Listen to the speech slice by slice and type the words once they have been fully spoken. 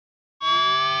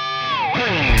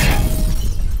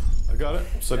got it.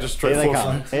 So just Here they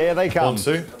straightforward. come. Here they come. 1,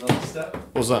 2.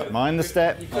 What's that? Mind the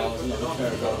step. Oh,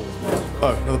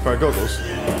 another pair of goggles.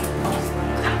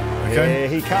 Okay. Here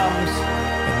he comes.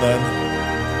 And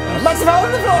then. Microphone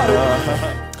on the floor.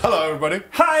 Hello, everybody.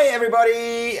 Hi,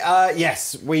 everybody.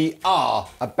 Yes, we are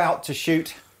about to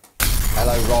shoot.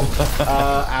 Hello, Rob.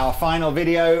 Our final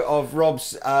video of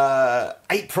Rob's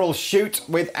April shoot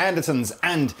with Andertons,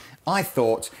 and I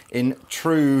thought, in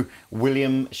true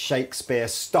William Shakespeare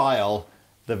style,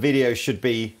 the video should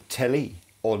be Tele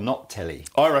or not Tele.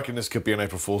 I reckon this could be an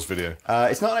April Fool's video.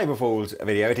 It's not an April Fool's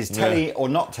video. It is Tele or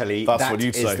not Tele. That's what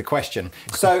you'd That is say. the question.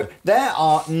 So there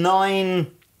are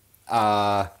 9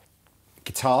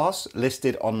 guitars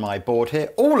listed on my board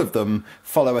here. All of them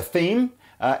follow a theme.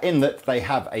 In that they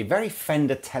have a very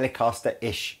Fender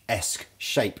Telecaster-ish-esque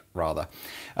shape, rather.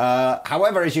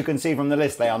 However, as you can see from the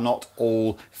list, they are not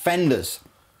all Fenders.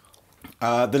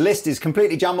 The list is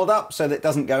completely jumbled up, so that it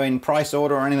doesn't go in price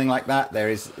order or anything like that.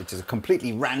 It is a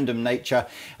completely random nature,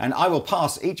 and I will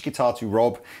pass each guitar to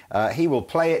Rob. He will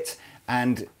play it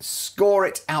and score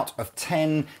it out of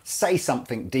 10, say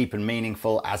something deep and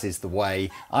meaningful, as is the way.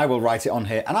 I will write it on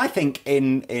here, and I think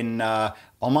in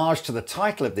homage to the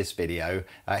title of this video,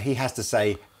 he has to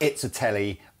say it's a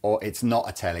Tele or it's not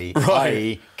a Tele, right.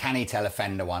 i.e. can he tell a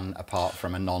Fender one apart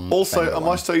from a non-Fender Also, am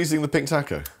one? I still using the pink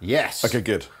taco? Yes. Okay,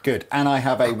 good. Good. And I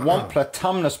have a Wampler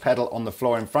Tumnus pedal on the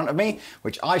floor in front of me,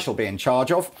 which I shall be in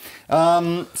charge of.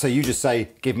 So you just say,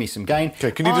 give me some gain.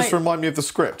 Okay, can you just remind me of the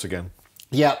script again?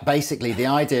 Yeah, basically the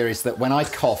idea is that when I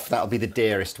cough, that'll be the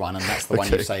dearest one, and that's the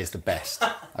one you say is the best.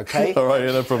 Okay? All right,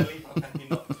 yeah, no problem.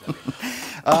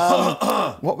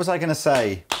 What was I going to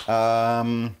say?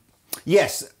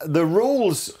 Yes, the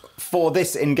rules for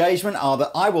this engagement are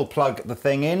that I will plug the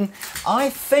thing in. I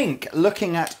think,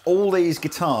 looking at all these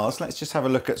guitars, let's just have a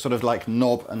look at sort of like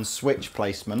knob and switch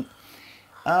placement.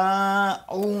 All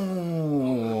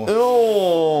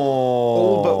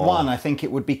but one, I think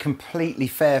it would be completely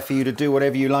fair for you to do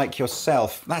whatever you like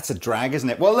yourself. That's a drag, isn't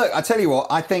it? Well, look, I tell you what,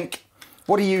 I think...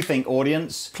 What do you think,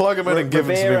 audience? Plug him in and give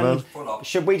him to me, man.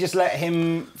 Should we just let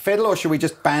him fiddle, or should we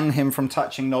just ban him from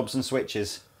touching knobs and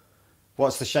switches?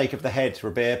 What's the shake of the head,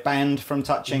 Revere? Banned from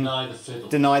touching? Deny the fiddle.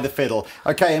 Deny the fiddle.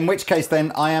 Okay, in which case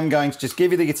then I am going to just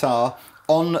give you the guitar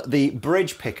on the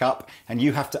bridge pickup, and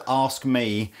you have to ask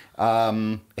me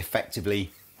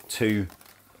effectively to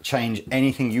change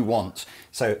anything you want.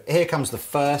 So here comes the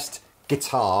first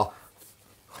guitar.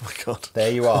 Oh my God.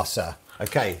 There you are, sir.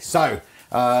 Okay, so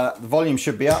the volume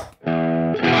should be up.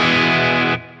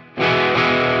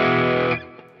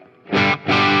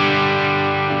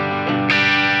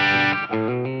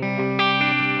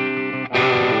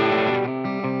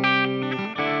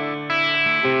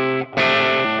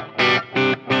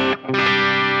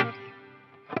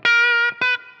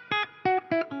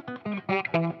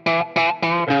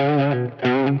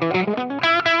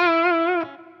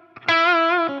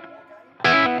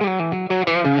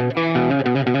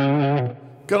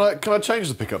 Can I change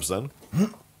the pickups then?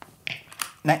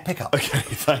 Neck pickup. Okay,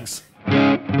 thanks.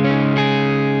 I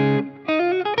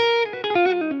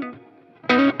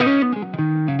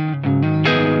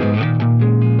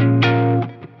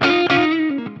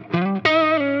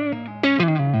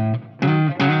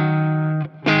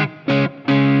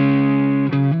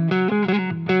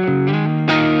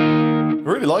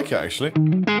really like it, actually.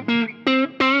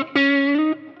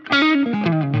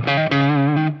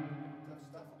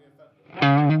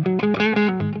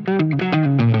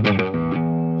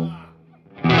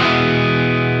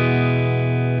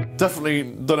 Definitely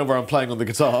don't know where I'm playing on the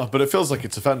guitar, but it feels like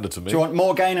it's a Fender to me. Do you want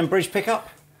more gain and bridge pickup?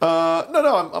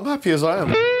 No, I'm happy as I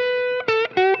am.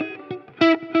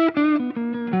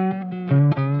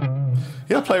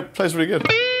 Yeah, plays really good.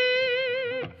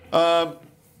 Oh,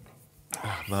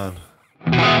 man.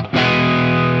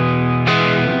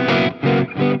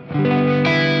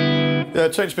 Yeah,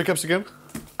 change pickups again.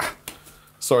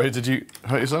 Sorry, did you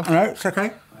hurt yourself? No, it's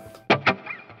okay.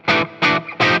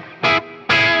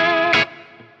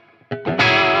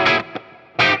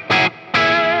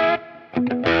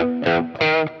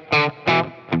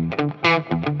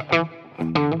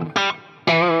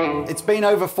 It's been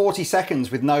over 40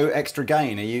 seconds with no extra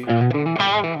gain. Are you? I'll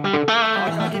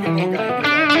give you more gain.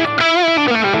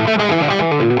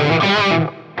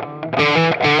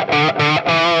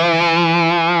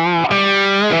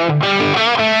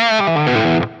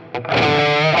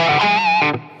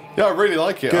 Yeah, I really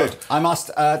like it. Good. I must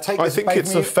take this. I think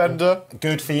it's a Fender.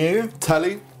 Good for you.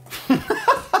 Tele.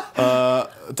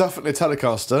 Definitely a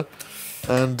Telecaster.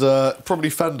 And probably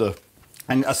Fender.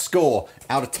 And a score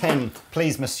out of 10,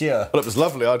 please, monsieur. Well, it was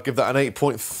lovely. I'd give that an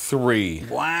 8.3.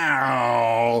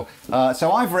 Wow.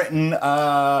 So I've written,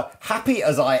 happy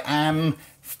as I am,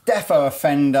 defo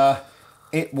Fender,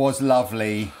 it was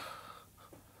lovely.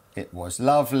 It was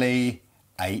lovely,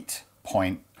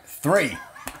 8.3.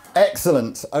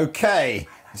 Excellent. Okay.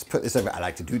 Let's put this over. I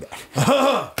like to do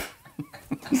that.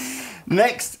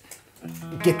 Next,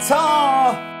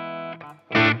 guitar.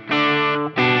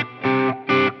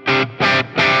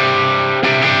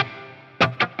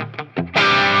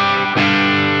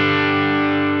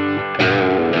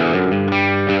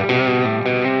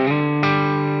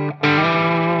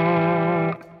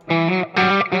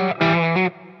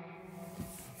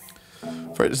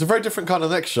 It's a very different kind of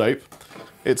neck shape.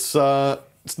 It's not.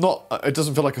 It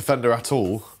doesn't feel like a Fender at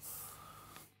all.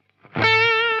 Can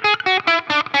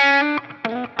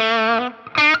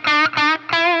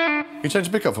you change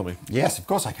the pickup for me? Yes, of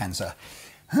course I can, sir.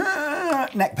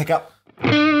 Neck pickup.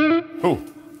 Oh.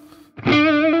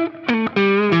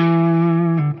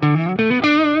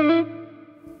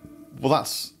 Well,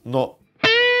 that's not.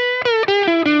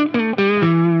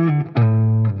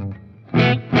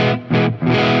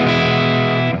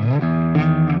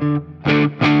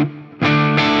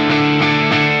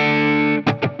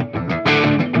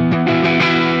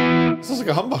 Like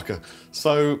a humbucker,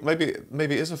 so maybe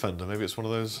it is a Fender. Maybe it's one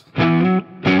of those.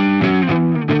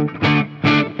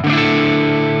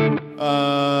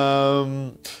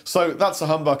 So that's a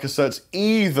humbucker. So it's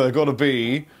either got to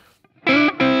be.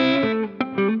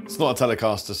 It's not a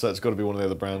Telecaster, so it's got to be one of the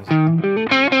other brands. Do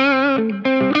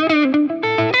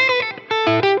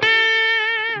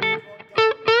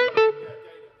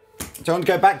you want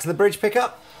to go back to the bridge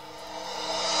pickup?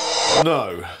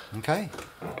 No. Okay.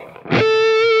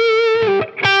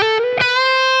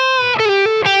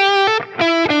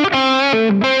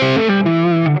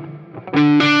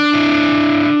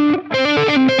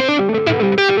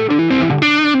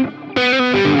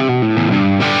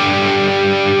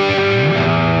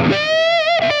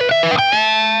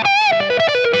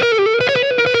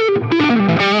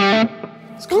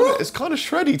 It's kind of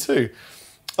shreddy too.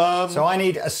 So I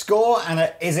need a score and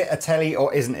a, is it a Tele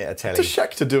or isn't it a Tele? It's a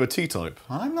Schecter do a T-type.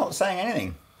 I'm not saying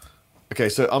anything. Okay,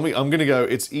 so I'm going to go,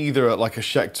 it's either like a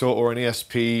Schecter or an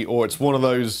ESP, or it's one of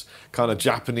those kind of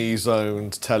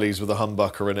Japanese-owned Teles with a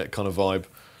humbucker in it kind of vibe.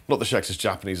 Not the Schecter's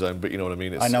Japanese-owned, but you know what I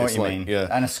mean. I know what you mean. Yeah.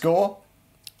 And a score?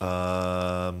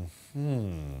 I'm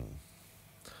going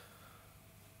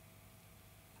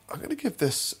to give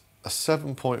this a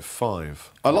 7.5.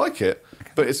 I like it,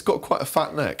 but it's got quite a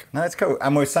fat neck. No, it's cool.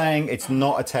 And we're saying it's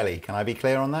not a Tele. Can I be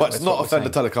clear on that? But it's not a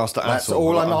Fender Telecaster at all. That's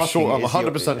all I'm asking. I'm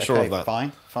 100% sure of that.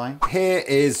 Fine, fine. Here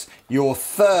is your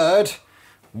third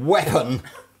weapon.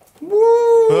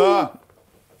 Woo! Ah.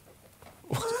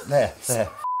 There. Sake.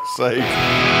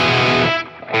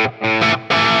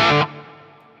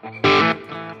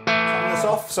 Turn this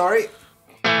off, sorry.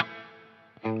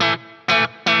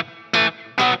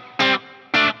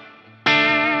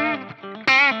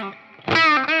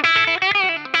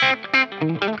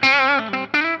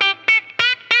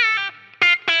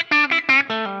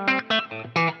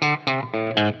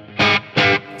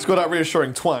 It's got that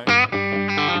reassuring twang.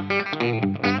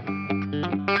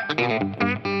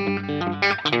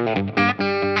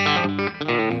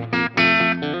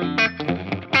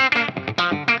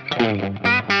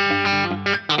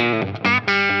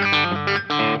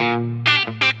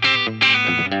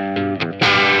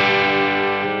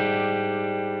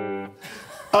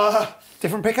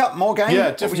 Different pickup, more gain?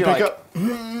 Yeah, different pickup.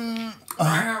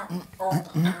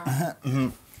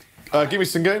 Give me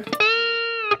some gain.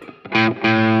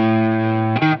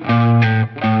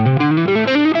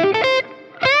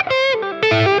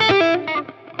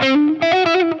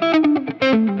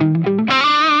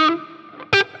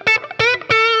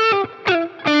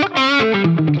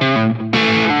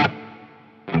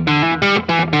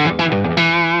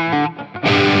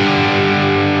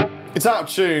 It's out of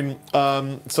tune,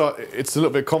 so it's a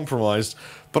little bit compromised,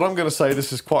 but I'm going to say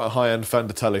this is quite a high-end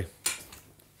Fender Tele.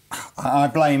 I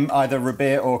blame either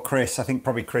Rabir or Chris. I think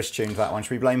probably Chris tuned that one.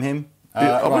 Should we blame him?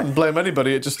 I wouldn't blame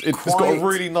anybody. It's got a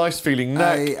really nice feeling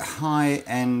neck. A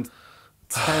high-end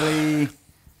Tele,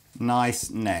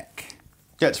 nice neck.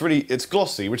 Yeah, it's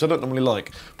glossy, which I don't normally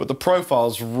like, but the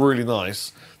profile's really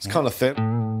nice. It's kind of thin.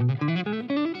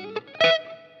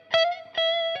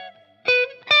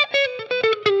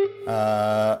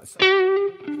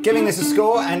 Giving this a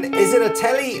score, and is it a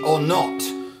Tele or not?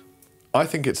 I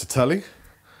think it's a Tele,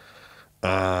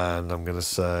 and I'm going to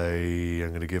say, I'm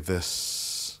going to give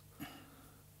this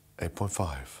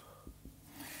 8.5.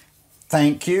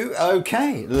 Thank you.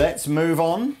 Okay, let's move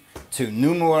on to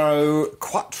numero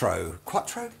quattro.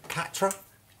 Quattro? Quattro?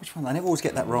 Which one? I never always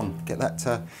get that wrong. Get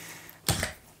that...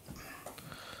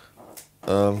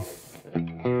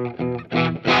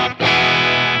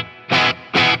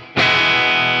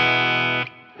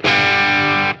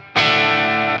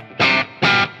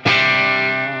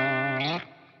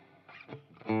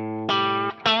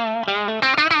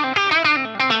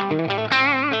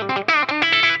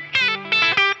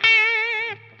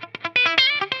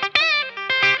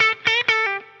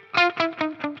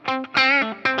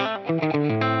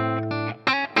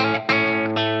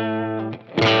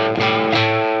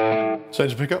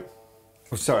 Change the pickup.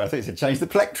 Oh, sorry, I thought you said change the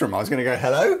plectrum. I was going to go,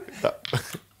 hello?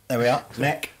 There we are.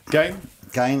 Neck. Gain.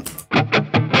 Gain.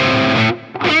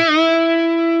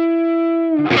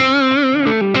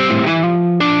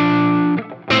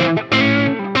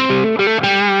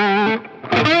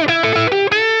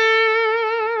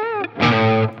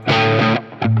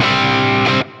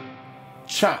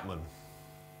 Chapman.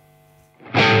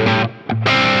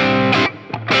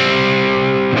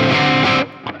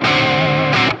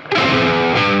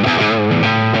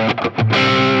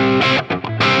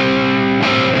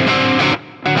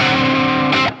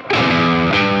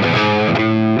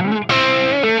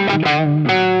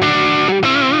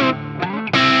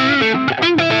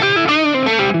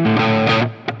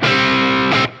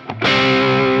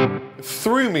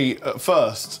 Threw me at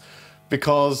first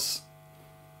because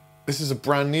this is a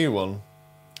brand new one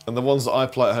and the ones that I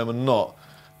play at home are not,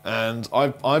 and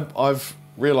I've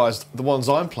realised the ones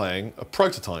I'm playing are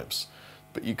prototypes,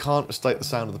 but you can't mistake the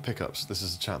sound of the pickups. This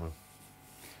is a Chapman.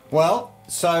 Well,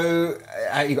 so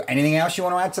you got anything else you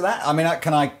want to add to that? I mean,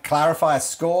 can I clarify a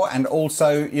score, and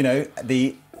also, you know,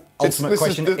 the ultimate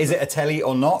question, is it a Tele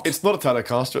or not? It's not a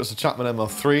Telecaster, it's a Chapman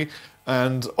ML3.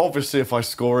 And obviously, if I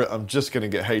score it, I'm just going to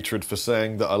get hatred for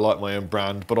saying that I like my own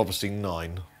brand, but obviously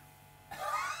 9.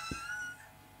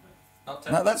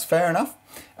 No, that's fair enough.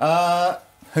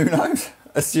 Who knows?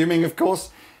 Assuming, of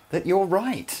course, that you're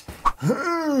right.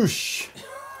 Whoosh!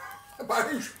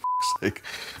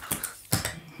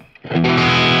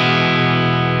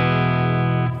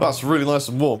 That's really nice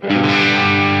and warm.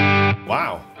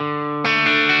 Wow.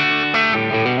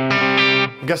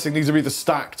 I'm guessing these are either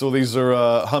stacked or these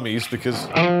are hummies because...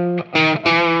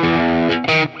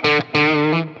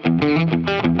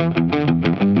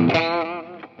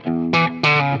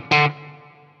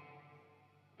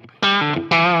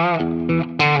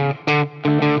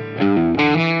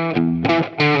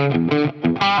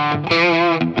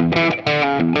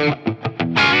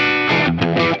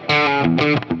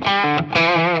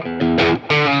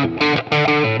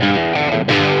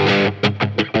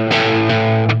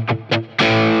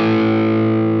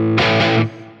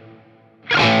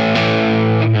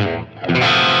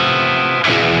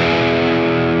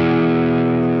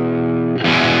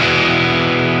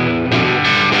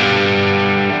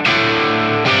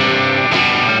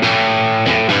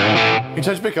 Can you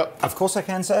change pickup? Of course I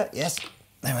can, sir. Yes.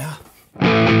 There we are.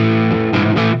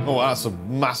 Oh, that's a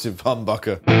massive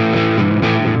humbucker.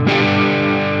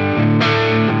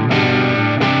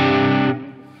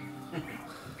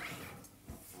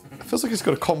 It feels like it's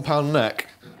got a compound neck.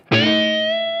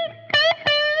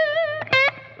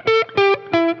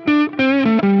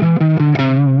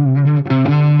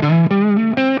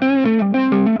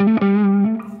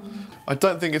 I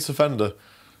don't think it's a Fender.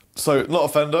 So, not a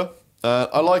Fender.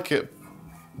 I like it,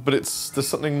 but there's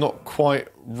something not quite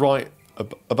right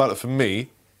about it for me.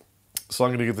 So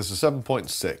I'm going to give this a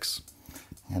 7.6.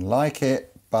 I like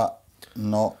it, but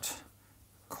not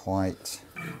quite. 6.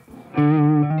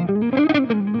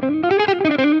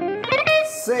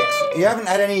 You haven't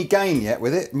had any gain yet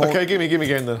with it. Okay, give me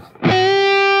gain then.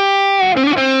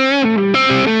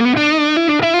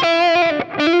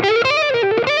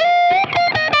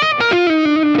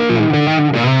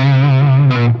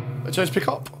 Change pick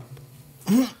up.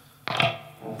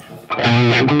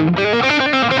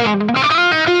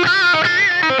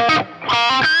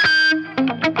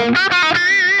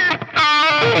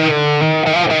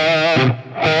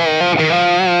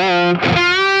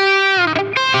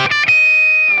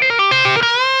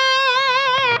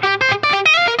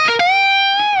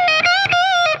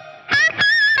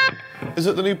 Is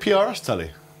it the new PRS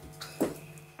Tele?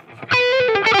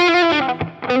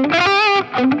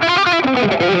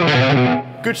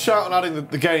 Good shout on adding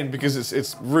the gain because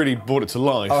it's really brought it to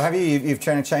life. Oh, have you? You've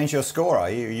trying to change your score, are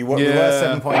you? You were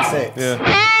 7.6. Yeah.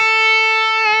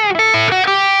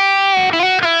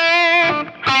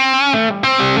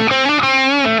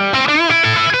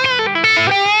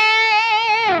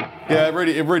 Yeah,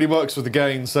 it really works with the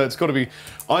gain, so it's got to be...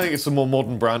 I think it's a more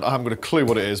modern brand. I haven't got a clue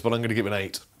what it is, but I'm going to give it an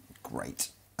 8. Great.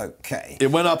 Okay.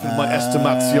 It went up in my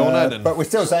estimazione. But we're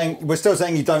still saying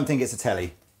you don't think it's a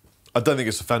Tele. I don't think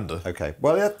it's a Fender. Okay.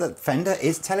 Well, the Fender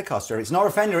is Telecaster. If it's not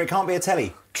a Fender, it can't be a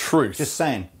Tele. Truth. Just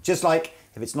saying. Just like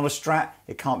if it's not a Strat,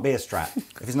 it can't be a Strat.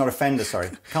 If it's not a Fender, sorry.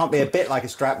 It can't be a bit like a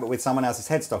Strat, but with someone else's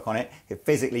headstock on it. It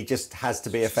physically just has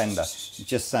to be a Fender.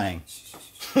 Just saying.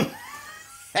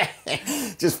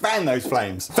 Just fan those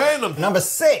flames. Fan them. Number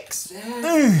 6.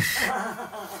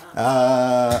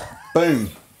 Boom.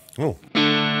 Oh.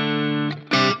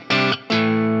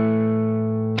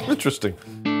 Interesting.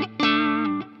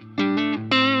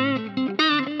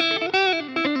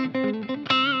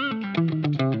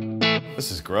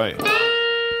 This is great.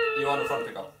 You want a front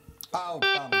pickup? Oh,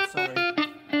 sorry.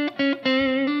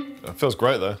 It feels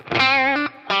great though.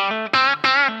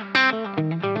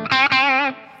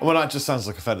 Well, that just sounds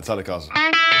like a Fender Telecaster.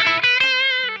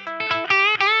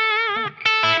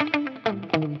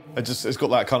 It's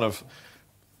got that kind of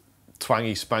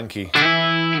twangy, spanky.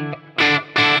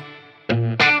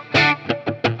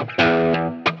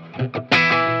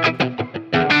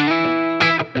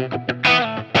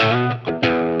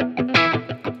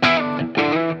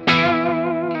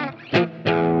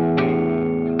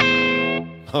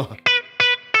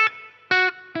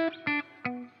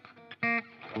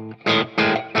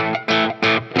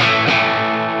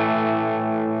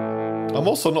 I'm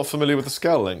also not familiar with the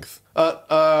scale length.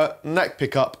 Neck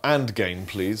pickup and gain,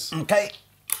 please. Okay.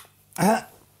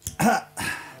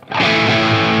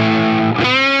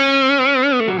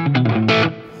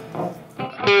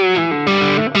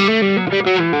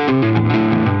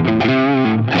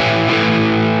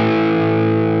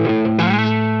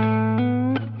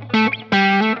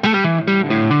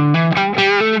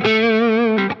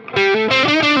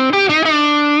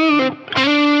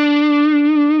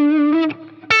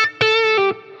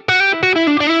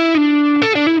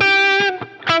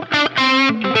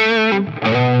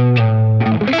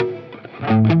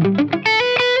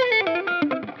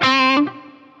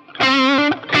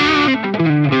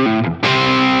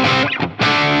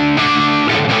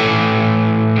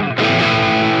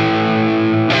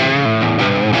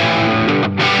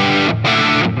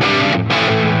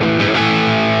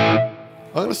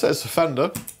 I'm going to say it's a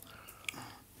Fender,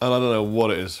 and I don't know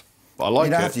what it is, but I like it.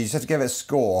 You don't have to, you just have to give it a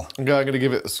score. I'm going to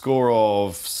give it a score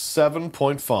of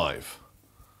 7.5.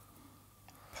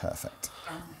 Perfect.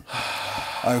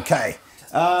 Okay.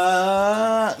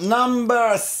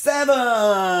 Number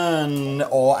 7,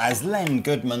 or as Len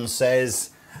Goodman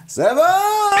says,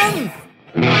 7!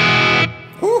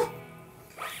 Whew.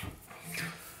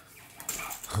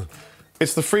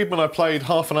 It's the Friedman I played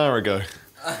half an hour ago.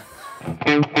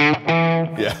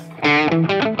 Yeah.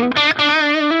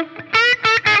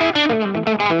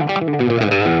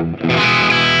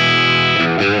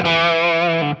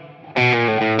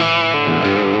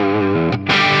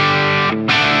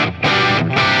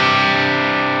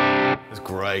 It's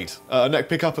great. Neck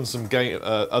pickup and some gain,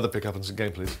 other pickup and some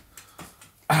gain, please.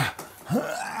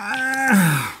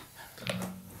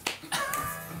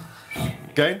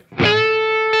 Gain?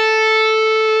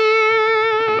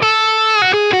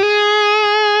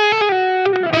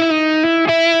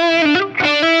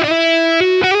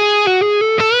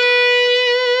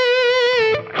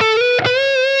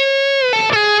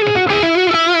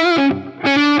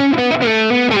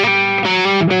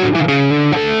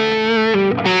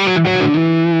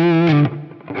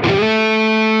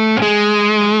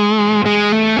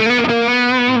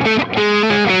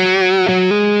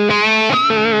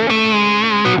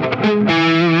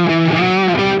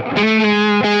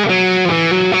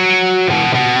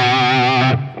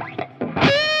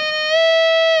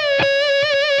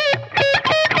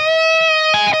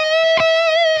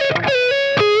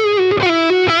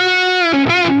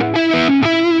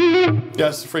 Yeah,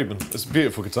 it's a Friedman. It's a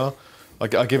beautiful guitar. I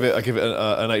give it an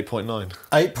 8.9.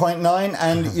 8.9,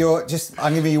 and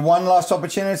I'm giving you one last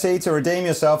opportunity to redeem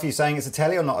yourself. Are you saying it's a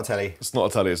Tele or not a Tele? It's not a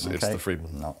Tele, it's the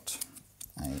Friedman. Not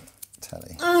a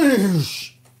Tele.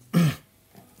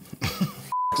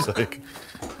 Sake.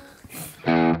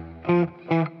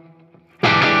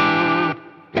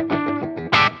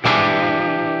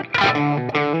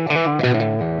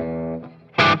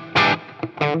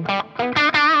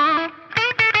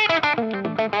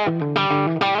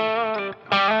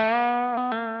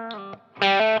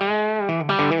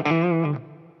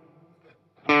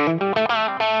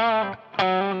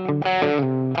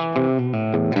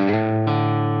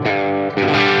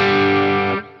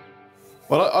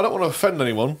 Well, I don't want to offend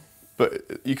anyone, but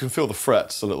you can feel the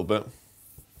frets a little bit.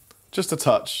 Just a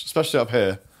touch, especially up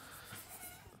here.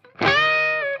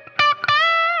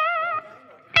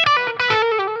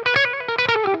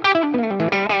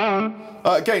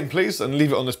 Gain, please, and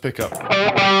leave it on this pickup.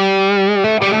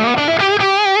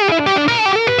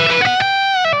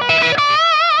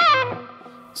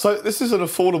 So this is an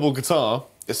affordable guitar.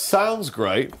 It sounds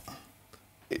great.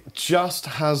 It just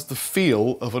has the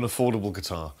feel of an affordable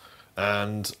guitar.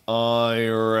 And I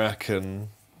reckon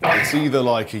it's either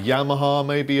like a Yamaha,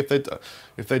 maybe, if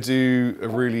they do a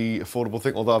really affordable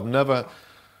thing. Although I've never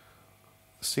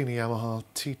seen a Yamaha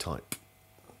T-Type.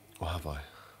 Or have I?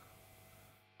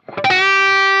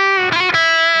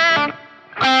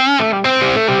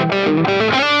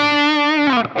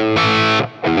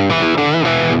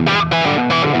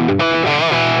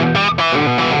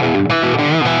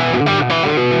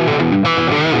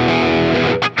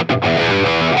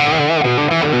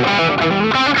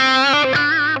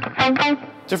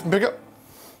 Different pickup.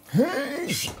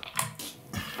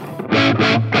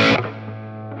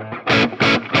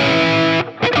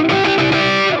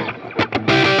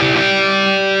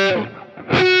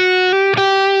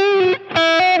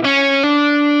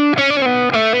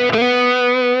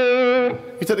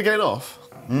 You take the gain off?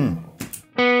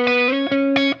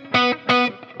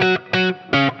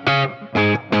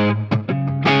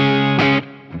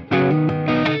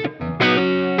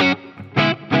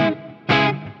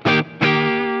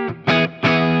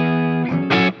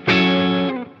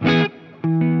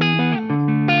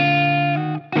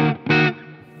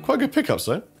 Quite good pickups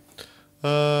though.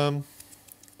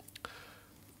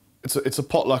 It's a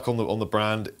potluck on the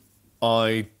brand.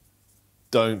 I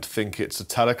don't think it's a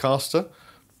Telecaster.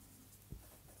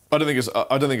 I don't think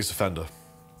it's a Fender.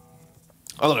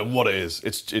 I don't know what it is.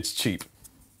 It's cheap.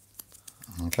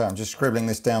 Okay, I'm just scribbling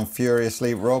this down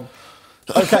furiously, Rob.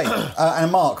 Okay, and a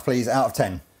mark, please, out of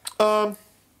 10.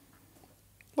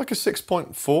 Like a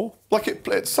 6.4. Like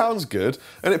it sounds good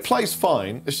and it plays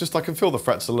fine. It's just I can feel the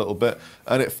frets a little bit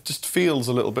and it just feels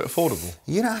a little bit affordable.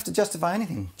 You don't have to justify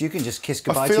anything. You can just kiss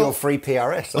goodbye to your free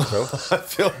PRS,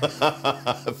 that's all.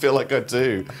 I feel like I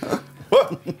do.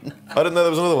 What? I didn't know there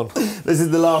was another one. This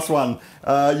is the last one.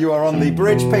 You are on the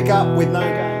bridge pickup with no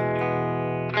gain.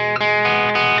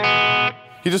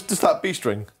 You just that B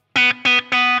string.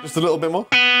 Just a little bit more.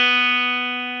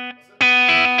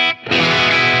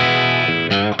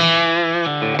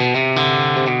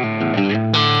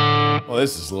 Oh,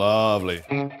 this is lovely.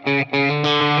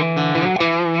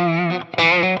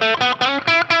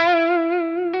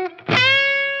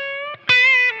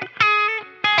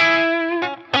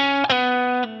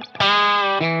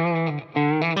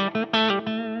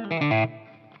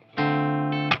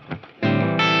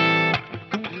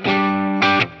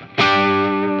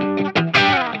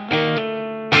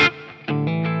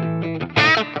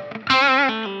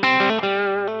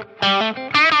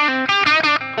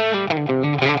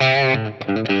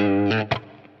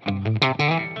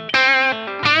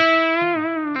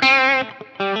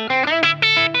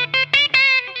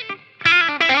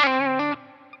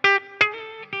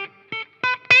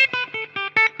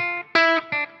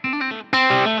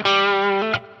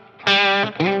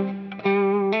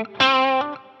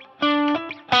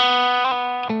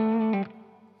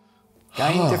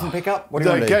 Gain, different pickup? What do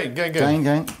you want to do? Gain.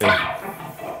 Gain. Yeah.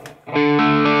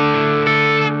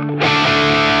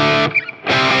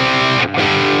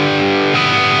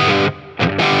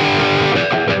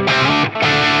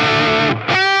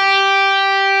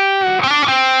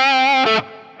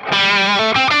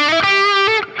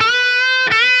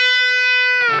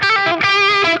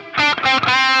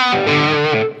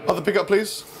 Other pickup,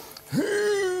 please.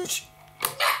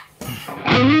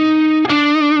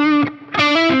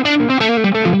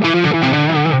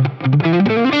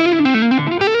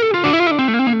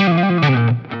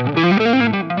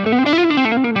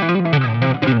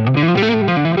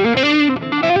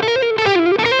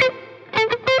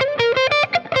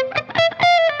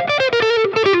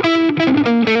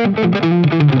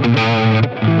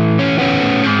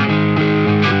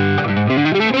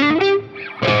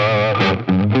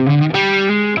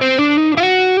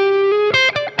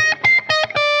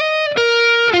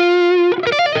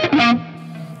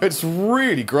 It's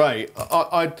really great.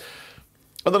 I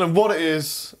don't know what it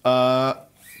is. The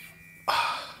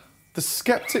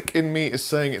skeptic in me is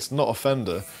saying it's not a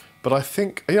Fender, but I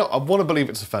think, I want to believe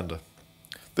it's a Fender.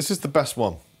 This is the best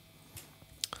one.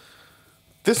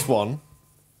 This one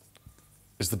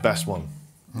is the best one.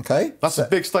 Okay. That's a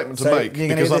big statement to make. You're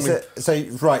gonna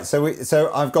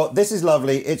so I've got, this is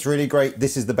lovely, it's really great,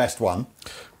 this is the best one.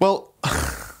 Well...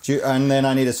 and then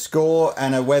I need a score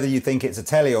and whether you think it's a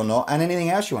Tele or not, and anything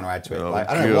else you want to add to it. I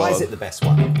don't know, why is it the best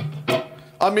one?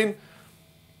 I mean,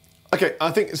 okay,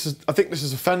 I think this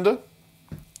is a Fender.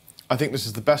 I think this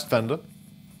is the best Fender.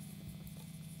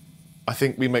 I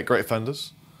think we make great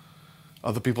Fenders.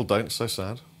 Other people don't. So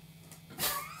sad.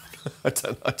 I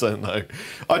don't know.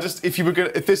 If you were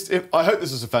gonna, I hope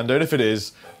this is a Fender, and if it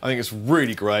is, I think it's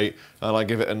really great, and I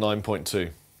give it a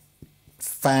 9.2.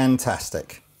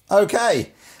 Fantastic.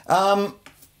 Okay. Well,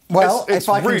 it's if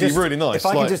I can really, just, really nice. If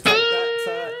I can just take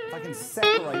that, if I can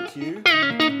separate you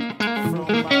from,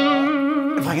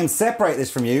 if I can separate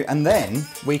this from you, and then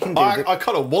we can do. I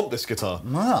kind of want this guitar.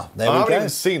 Ah, there we go. I haven't even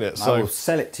seen it, so I will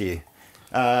sell it to you.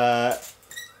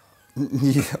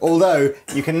 Although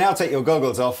you can now take your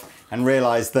goggles off and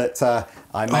realise that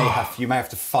you may have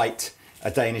to fight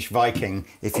a Danish Viking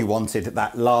if you wanted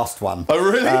that last one. Oh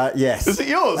really? Yes. Is it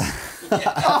yours?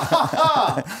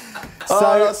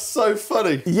 That's so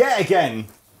funny. Yet again.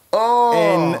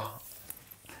 I'm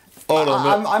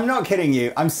not kidding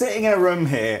you. I'm sitting in a room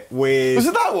here with. Was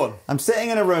it that one? I'm sitting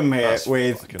in a room here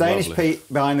with Danish lovely.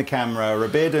 Pete behind the camera,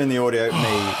 Rabir doing the audio,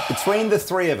 me. Between the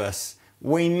three of us,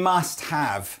 we must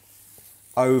have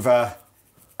over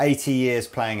 80 years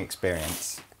playing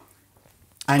experience.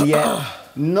 And yet,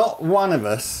 not one of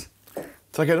us. Did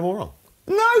I get them all wrong?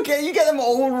 No, you get them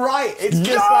all right. It's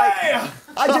just like,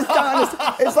 I just don't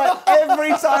understand. It's like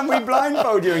every time we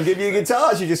blindfold you and give you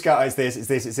guitars, you just go, oh, it's this, it's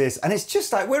this, it's this. And it's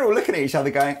just like, we're all looking at each other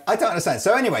going, I don't understand.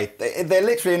 So anyway, they're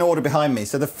literally in order behind me.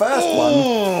 So the first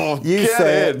one, you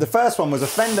said, the first one was a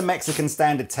Fender Mexican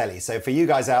Standard Tele. So for you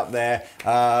guys out there,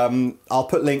 I'll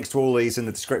put links to all these in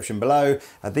the description below.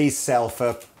 These sell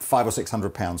for £500 or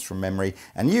 £600 from memory.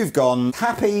 And you've gone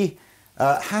happy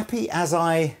as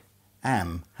I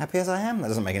am. Happy as I am? That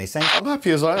doesn't make any sense. I'm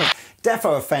happy as I am.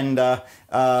 Defo Fender.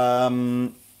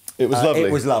 It was lovely.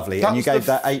 It was lovely. And you gave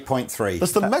that 8.3.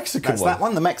 That's the Mexican one. That's that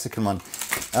one, the Mexican one.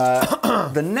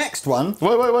 The next one.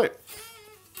 Wait.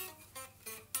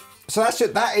 So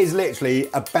that is literally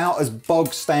about as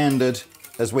bog standard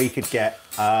as we could get.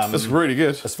 That's really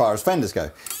good. As far as Fenders go.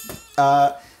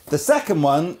 The second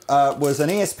one was an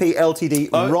ESP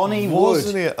LTD Ronnie Wood.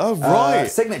 Wasn't it? Oh, right.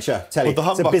 Signature Tele. With the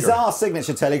It's a humbucker. bizarre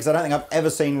signature Tele because I don't think I've ever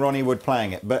seen Ronnie Wood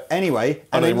playing it. But anyway,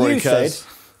 and then you said,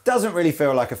 doesn't really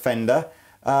feel like a Fender.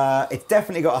 It's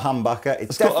definitely got a humbucker.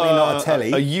 It's definitely not a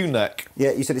Tele. A U-neck.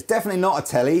 Yeah, you said it's definitely not a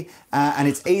Tele, and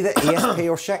it's either ESP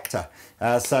or Schecter.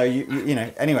 So, you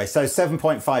know, anyway, so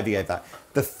 7.5 you gave that.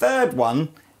 The third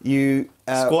one,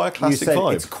 Squire Classic you said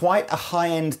Vibe. It's quite a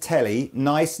high-end Tele,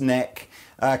 nice neck,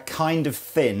 kind of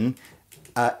thin.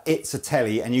 It's a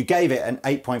Tele, and you gave it an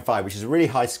 8.5, which is a really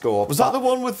high score. Was that the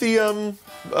one with the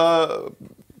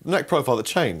neck profile that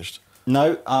changed?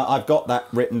 No, I've got that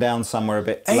written down somewhere a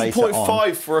bit later on.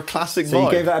 8.5 for a classic So vibe.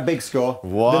 you gave that a big score.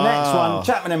 Wow. The next one,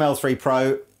 Chapman ML3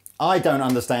 Pro. I don't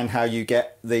understand how you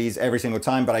get these every single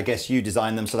time, but I guess you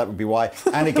design them, so that would be why.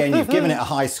 And again, you've given it a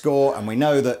high score, and we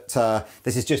know that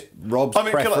this is just Rob's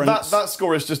preference. That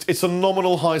score is just, it's a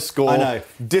nominal high score. I know.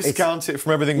 Discount it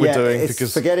from everything we're doing.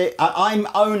 Because forget it. I'm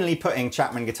only putting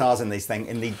Chapman guitars in these things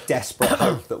in the desperate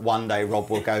hope that one day Rob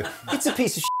will go, it's a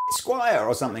piece of shit Squire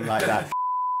or something like that.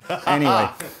 Anyway.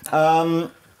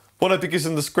 Well, no, because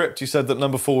in the script you said that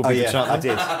number 4 would be the Chapman. I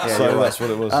did. Yeah, so right. that's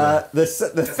what it was.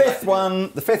 The fifth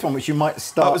one, which you might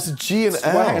start. That was a G and L.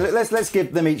 Well, hang on, let's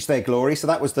give them each their glory. So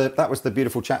that was the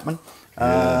beautiful Chapman.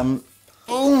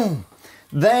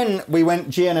 Then we went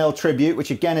G&L Tribute,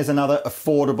 which again is another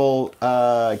affordable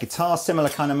guitar, similar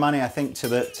kind of money, I think,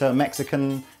 to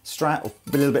Mexican Strat, or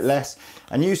a little bit less.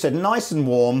 And you said nice and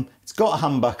warm. It's got a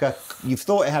humbucker. You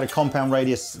thought it had a compound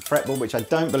radius fretboard, which I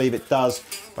don't believe it does,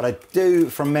 but I do,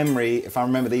 from memory, if I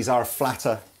remember, these are a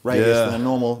flatter radius than a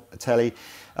normal Tele.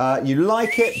 You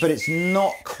like it, but it's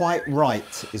not quite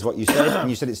right, is what you said. And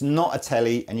you said it's not a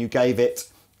Tele, and you gave it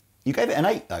an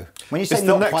 8 though. When you say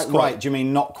not quite right, do you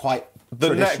mean not quite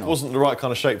the neck wasn't the right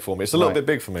kind of shape for me. It's a little bit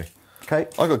big for me. Okay.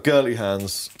 I got girly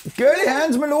hands. Girly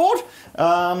hands, my lord.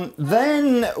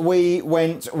 Then we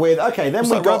went with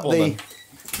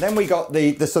Then we got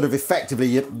the sort of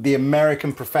effectively the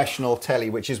American Professional Tele,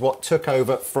 which is what took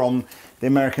over from the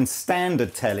American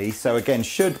Standard Tele. So again,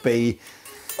 should be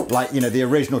like, you know, the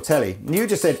original Tele. And you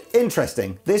just said,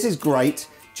 interesting. This is great.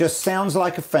 Just sounds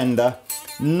like a Fender.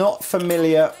 Not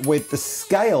familiar with the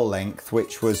scale length,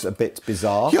 which was a bit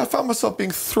bizarre. Yeah, I found myself being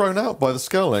thrown out by the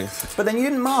scale length. But then you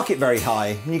didn't mark it very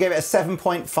high, and you gave it a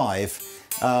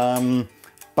 7.5.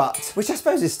 But which I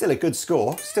suppose is still a good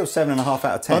score. Still 7.5 out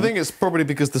of 10. I think it's probably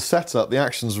because the setup, the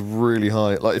action's really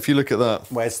high. Like if you look at that.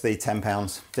 Where's the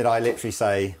 £10? Did I literally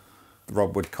say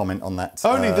Rob would comment on that?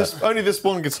 Only this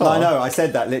one guitar. I know. I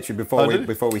said that literally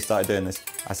before we started doing this.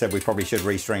 I said we probably should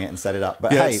restring it and set it up.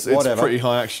 But yeah, hey, it's whatever. It's pretty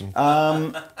high action.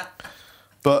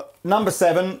 But number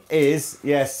 7 is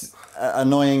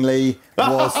annoyingly,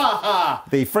 was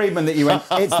the Friedman that you went,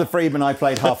 it's the Friedman I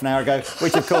played half an hour ago,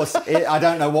 which of course, I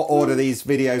don't know what order these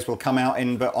videos will come out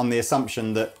in, but on the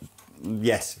assumption that,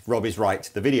 yes, Rob is right,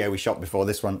 the video we shot before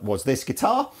this one was this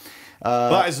guitar.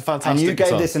 That is a fantastic And you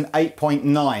guitar. gave this an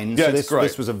 8.9, Yeah, so it's great.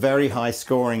 this was a very high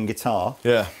scoring guitar.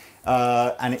 Yeah.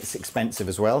 And it's expensive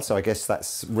as well, so I guess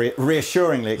that's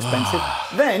reassuringly expensive.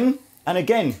 Then, and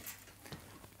again,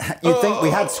 you'd think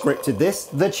we had scripted this.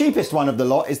 The cheapest one of the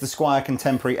lot is the Squier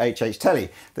Contemporary HH Tele.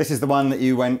 This is the one that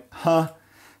you went, huh?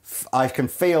 I can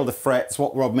feel the frets.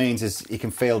 What Rob means is you can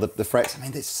feel the frets. I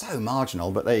mean, it's so marginal,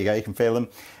 but there you go, you can feel them.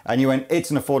 And you went, it's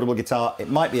an affordable guitar. It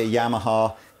might be a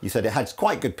Yamaha. You said it had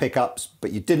quite good pickups,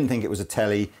 but you didn't think it was a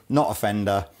Tele, not a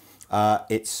Fender.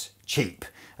 It's cheap.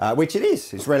 Which it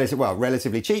is. It's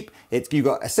relatively cheap. You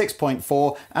got a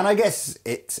 6.4, and I guess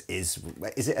it is.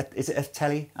 Is it a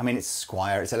Tele? I mean, it's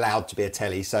Squier. It's allowed to be a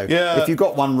Tele. So yeah. if you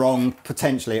got one wrong,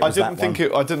 potentially it was I didn't think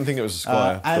it was a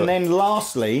Squier. And then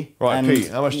lastly, right, Pete,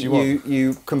 how much do you want?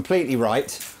 You completely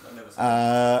right.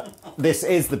 This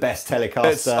is the best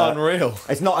Telecaster. It's unreal.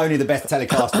 It's not only the best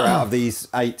Telecaster out of these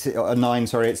 9.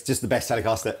 Sorry, it's just the best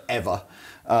Telecaster ever.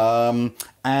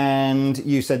 And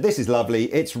you said, this is lovely,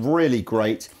 it's really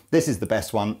great, this is the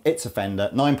best one, it's a Fender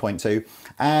 9.2.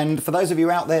 And for those of you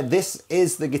out there, this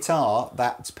is the guitar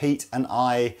that Pete and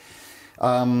I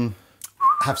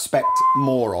have spec'd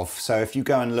more of. So if you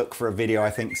go and look for a video, I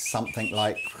think something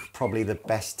like probably the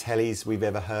best Teles we've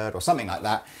ever heard, or something like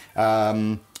that.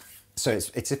 So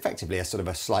it's effectively a sort of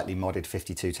a slightly modded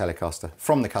 52 Telecaster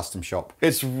from the custom shop.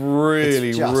 It's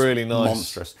really, really nice.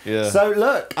 Monstrous. Yeah. So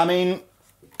look, I mean,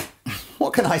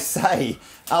 what can I say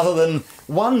other than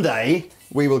one day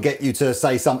we will get you to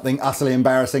say something utterly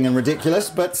embarrassing and ridiculous,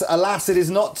 but alas, it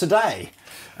is not today.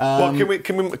 Well,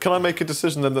 can I make a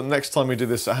decision then that next time we do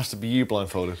this, it has to be you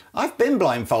blindfolded? I've been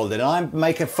blindfolded, and I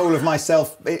make a fool of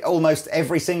myself almost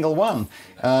every single one.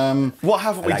 What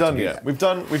haven't we done yet? We've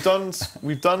done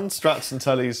Strats and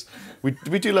Teles. Did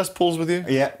we do Les Pauls with you?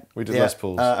 Yeah, we did Les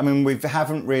Pauls. I mean, we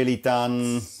haven't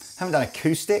done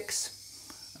acoustics.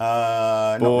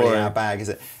 Not really our bag, is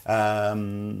it?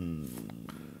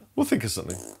 We'll think of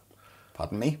something.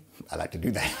 Pardon me, I like to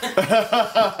do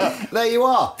that. There you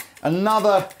are.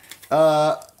 Another,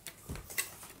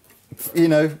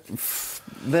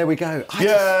 there we go.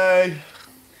 Yay!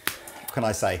 What can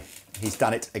I say? He's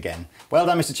done it again. Well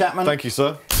done, Mr. Chapman. Thank you,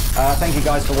 sir. Thank you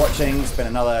guys for watching. It's been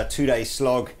another 2-day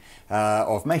slog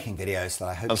of making videos that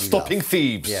I hope you love. Stopping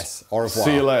thieves. Yes, au revoir.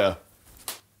 See you later.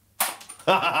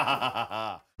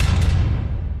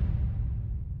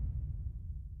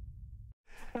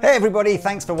 Hey everybody,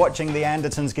 thanks for watching the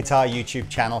Andertons Guitar YouTube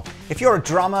channel. If you're a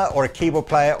drummer or a keyboard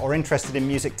player or interested in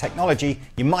music technology,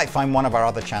 you might find one of our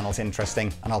other channels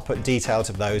interesting, and I'll put details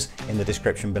of those in the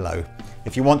description below.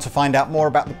 If you want to find out more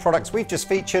about the products we've just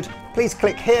featured, please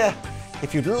click here.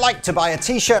 If you'd like to buy a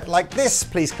t-shirt like this,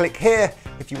 please click here.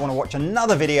 If you want to watch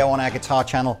another video on our guitar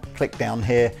channel, click down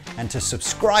here. And to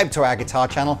subscribe to our guitar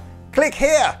channel, click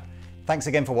here. Thanks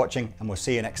again for watching, and we'll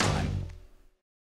see you next time.